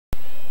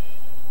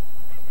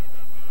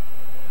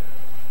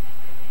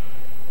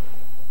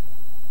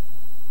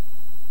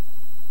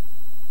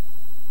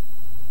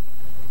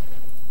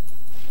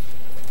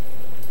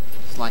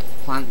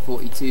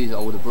42's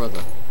older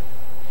brother.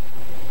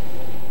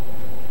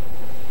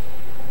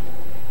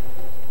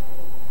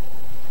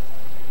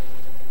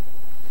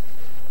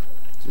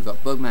 So we've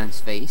got Bugman's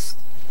face.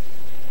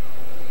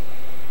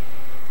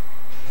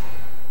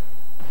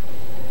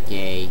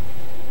 Gay.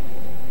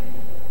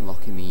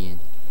 Locking me in.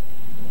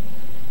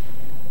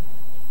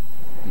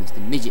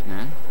 Mr. Midget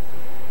Man.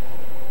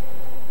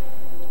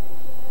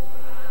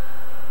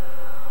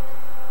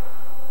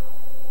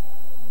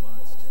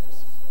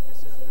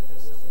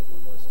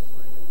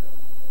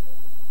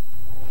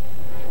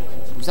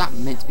 Was that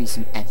meant to be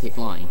some epic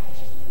line?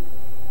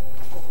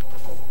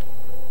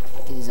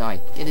 Get his eye.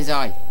 Get his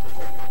eye.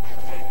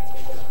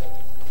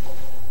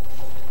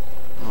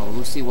 Oh,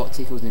 we'll see what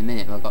tickles in a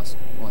minute. I've got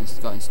what it's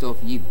got in store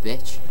for you,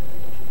 bitch.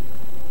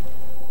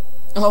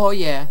 Oh,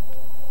 yeah.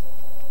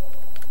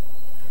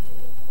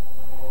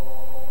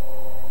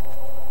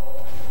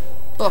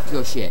 Fuck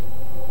your shit.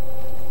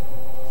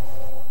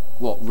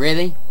 What,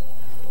 really?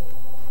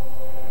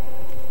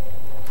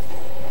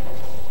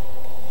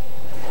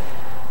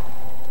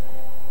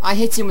 I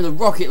hit him with a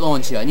rocket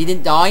launcher and he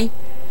didn't die?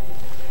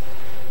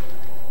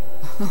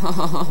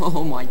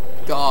 Oh my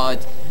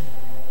god.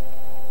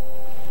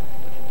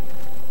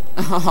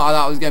 Oh,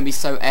 that was going to be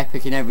so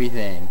epic and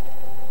everything.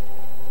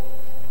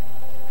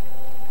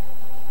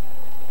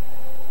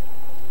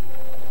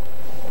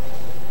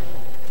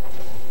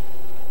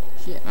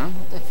 Shit, man.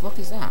 What the fuck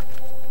is that?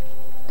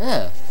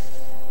 Ugh.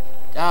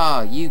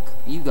 Ah, you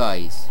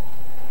guys.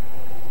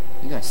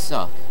 You guys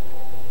suck.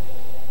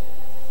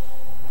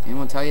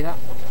 Anyone tell you that?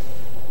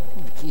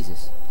 Oh,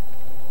 Jesus.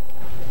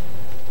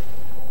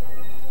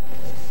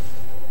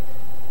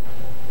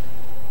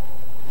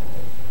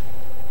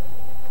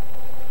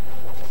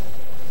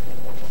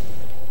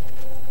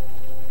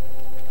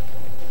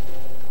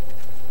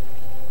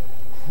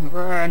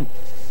 Run!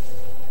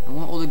 I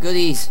want all the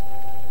goodies.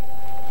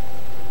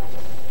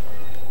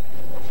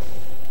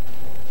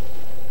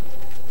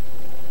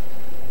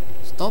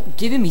 Stop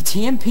giving me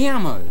TMP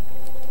ammo.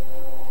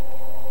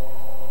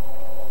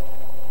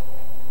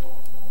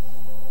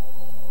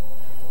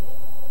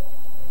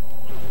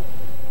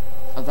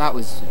 Oh, that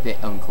was a bit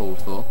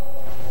uncalled for.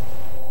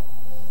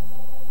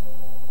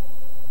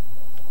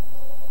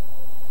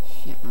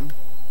 Shit, man.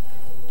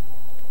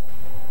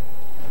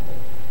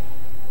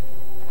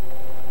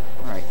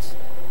 Right.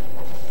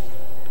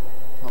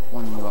 Pop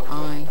one in your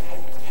eye.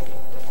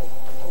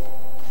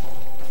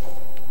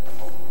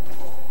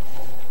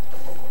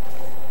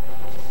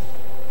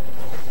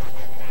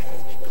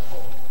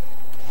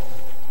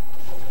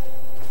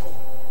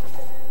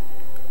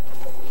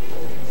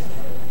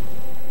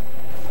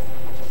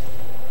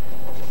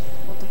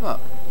 What the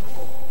fuck?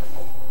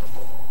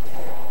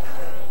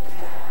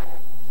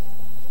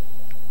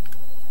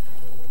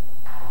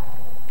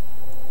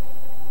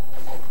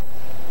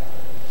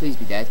 Please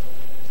be dead.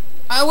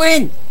 I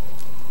win!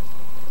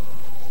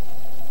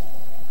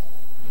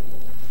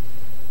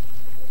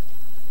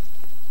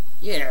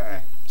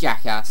 Yeah,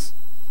 jackass.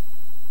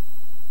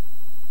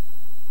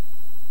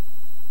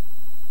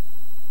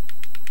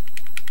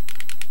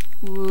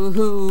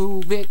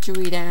 Woohoo,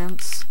 victory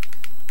dance.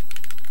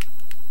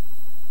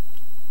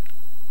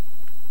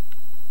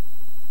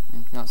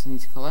 Anything else I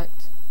need to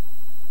collect?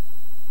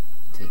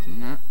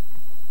 Taking that.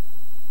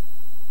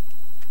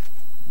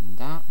 And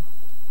that.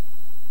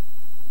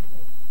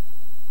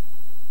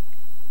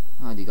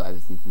 I already got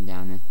everything from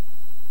down there.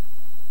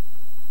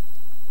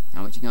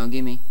 How much you gonna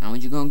give me? How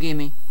much you gonna give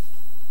me?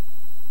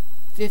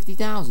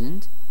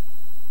 50,000?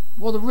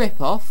 What a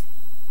rip-off!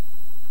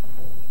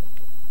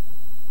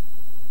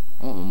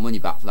 I want my money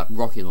back for that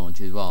rocket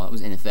launcher as well. That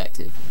was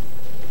ineffective.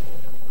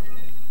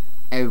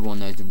 Everyone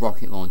knows the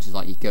rocket launcher is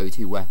like your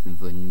go-to weapon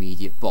for an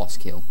immediate boss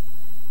kill.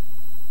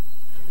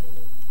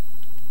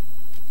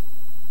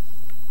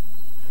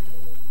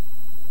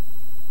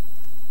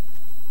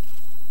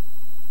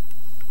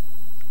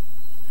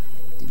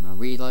 Do my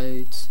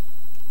reloads.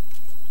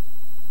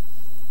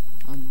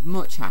 I'm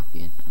much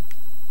happier now.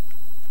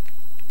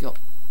 Got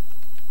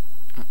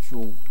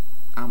actual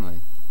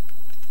ammo.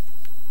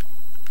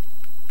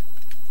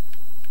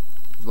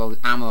 As well as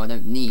ammo I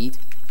don't need.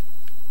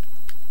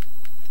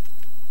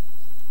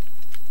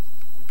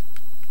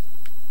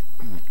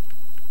 Right.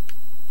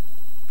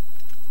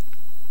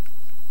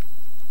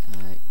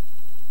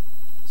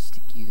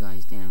 Stick you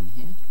guys down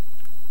here.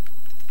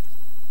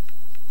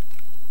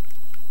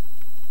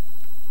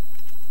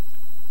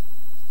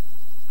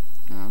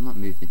 I'm not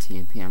moving the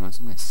TMP ammo, so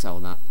I'm going to sell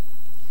that.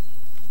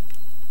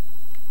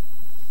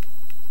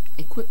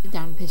 Equip the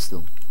damn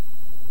pistol.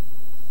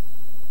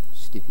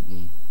 Stupid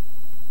game.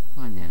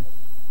 Fine now.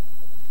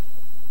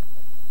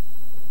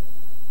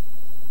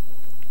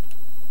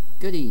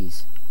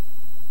 Goodies.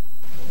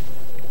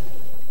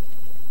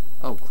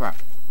 Oh crap.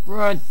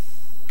 Run!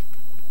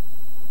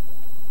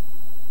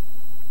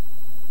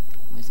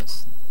 Where's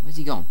that? Where's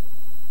he gone?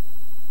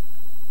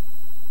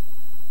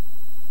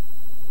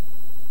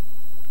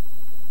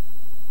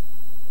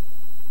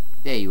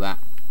 There you are.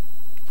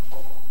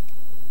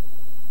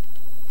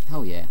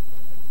 Hell yeah.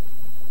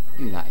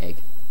 Give me that egg.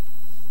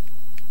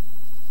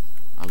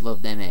 I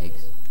love them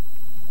eggs.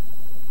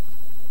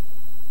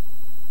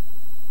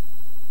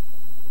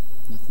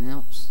 Nothing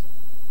else?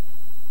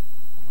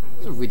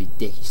 It's a really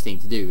dickish thing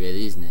to do,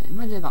 really, isn't it?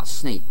 Imagine if that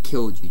snake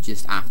killed you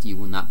just after you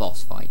won that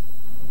boss fight.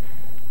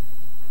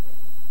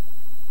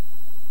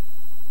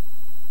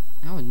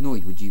 How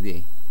annoyed would you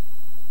be?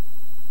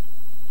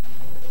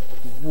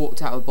 You've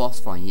walked out of a boss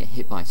fight and you get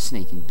hit by a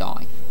snake and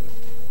die.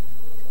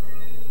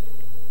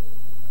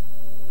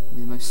 It'd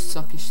be the most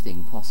suckish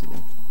thing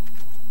possible.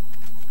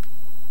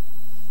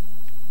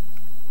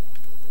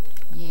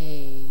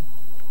 Yay.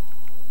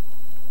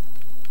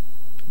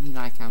 Me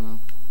like ammo.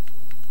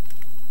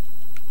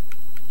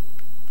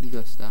 Me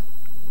gusta.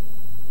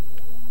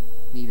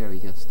 Me very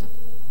gusta.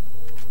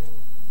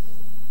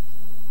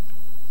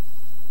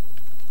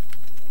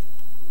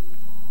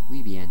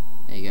 Oui bien.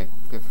 There you go.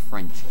 Go for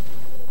French.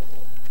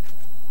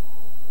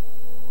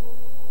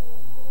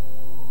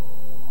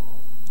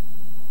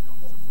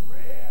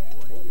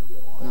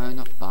 No,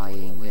 not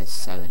buying. We're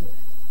selling.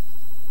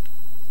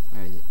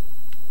 Where is it?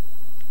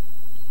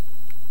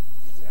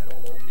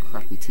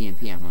 Crappy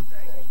TMP ammo.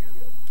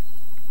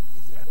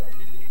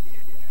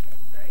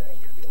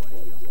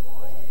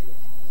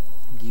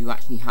 Do you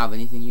actually have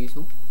anything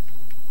useful?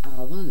 Oh,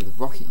 I wanted the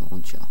rocket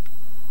launcher.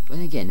 But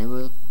then again, they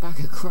were a bag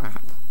of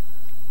crap.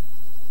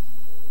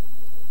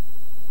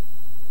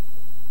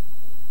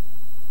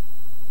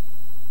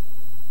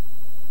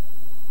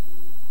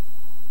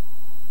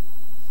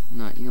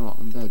 No, you know what?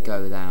 I'm going to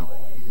go without.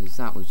 Because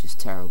that was just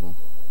terrible.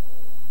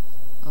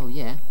 Oh,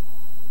 yeah.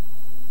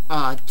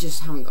 I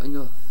just haven't got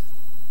enough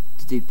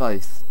to do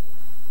both.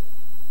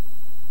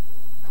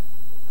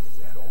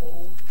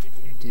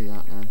 Do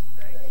that then.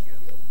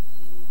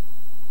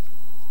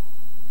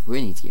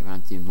 We need to get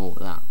around to doing more of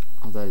that.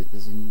 Although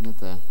there's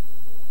another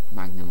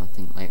Magnum I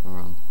think later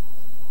on.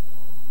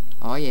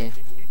 Oh yeah.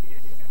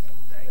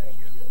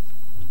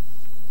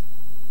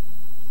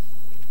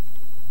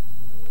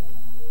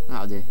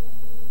 That'll do.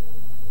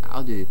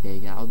 That'll do,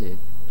 pig, that'll do.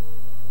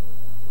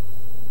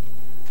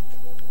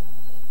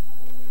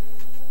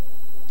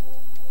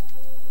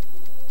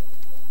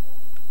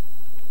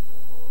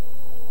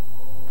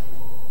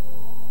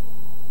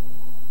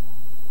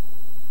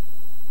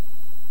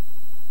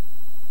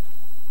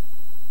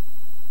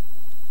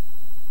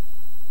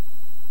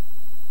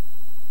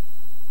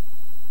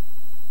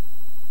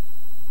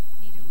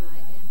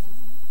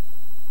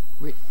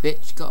 Rich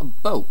bitch got a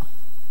boat.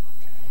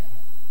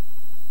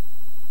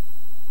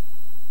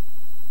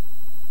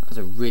 That was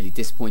a really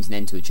disappointing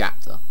end to a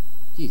chapter.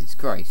 Jesus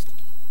Christ.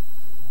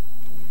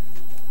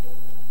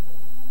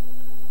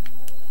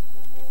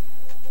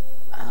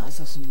 Let's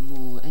have some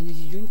more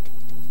energy drink.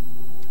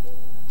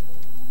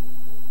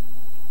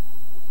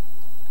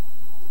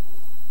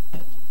 I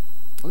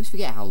always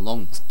forget how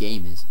long this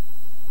game is.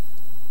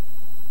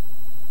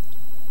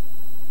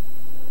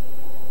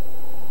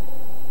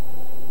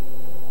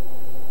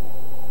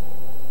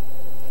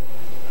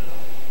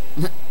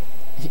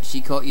 She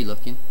caught you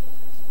looking.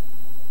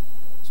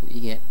 That's what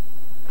you get.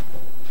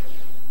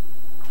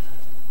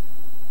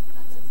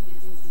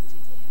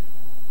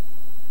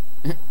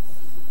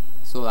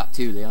 Saw that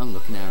too, Leon,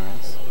 looking at her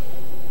ass.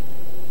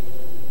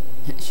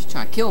 She's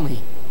trying to kill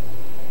me.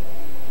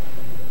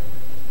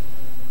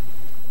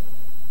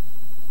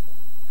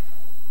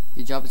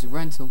 Good job, it's a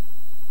rental.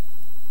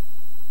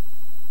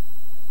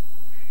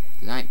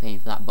 'Cause I ain't paying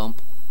for that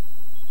bump.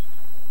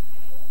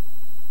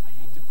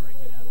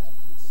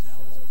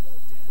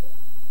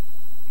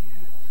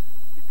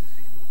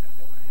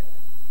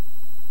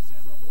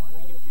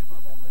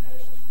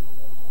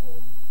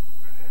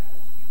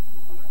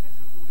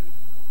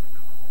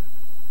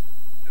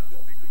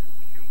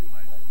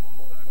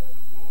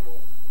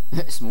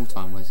 Small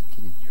time, where's the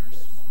kidding?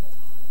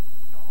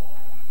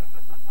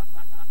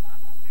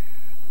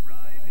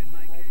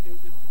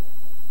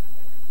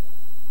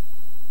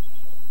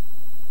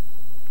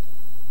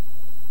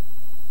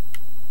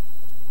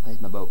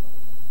 Where's my boat?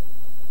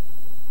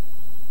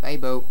 Bye,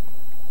 boat.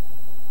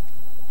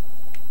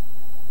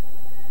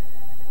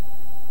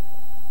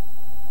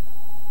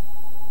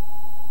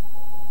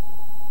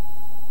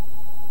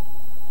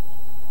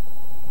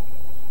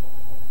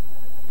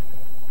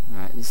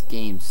 Alright, this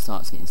game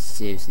starts getting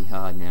seriously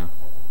hard now.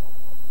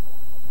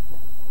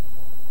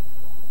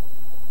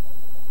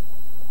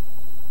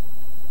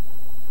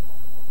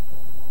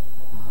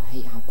 Oh, I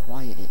hate how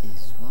quiet it is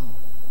as well.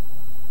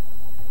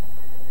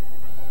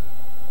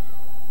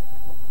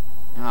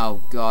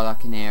 Oh god, I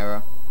can hear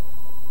her.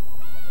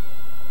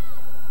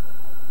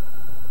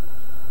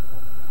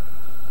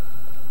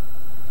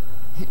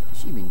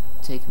 She's been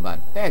taken by a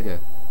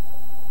beggar.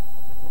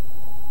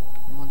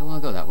 Oh, I don't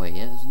want to go that way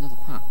yet, there's another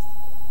path.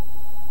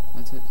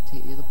 I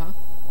take the other path?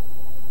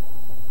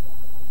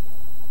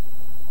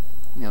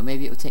 You know,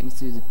 maybe it will take me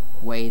through the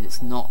way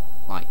that's not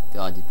like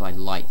guarded by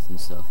lights and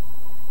stuff.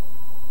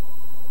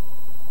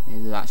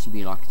 Maybe there'll actually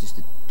be like just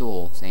a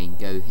door saying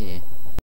go here.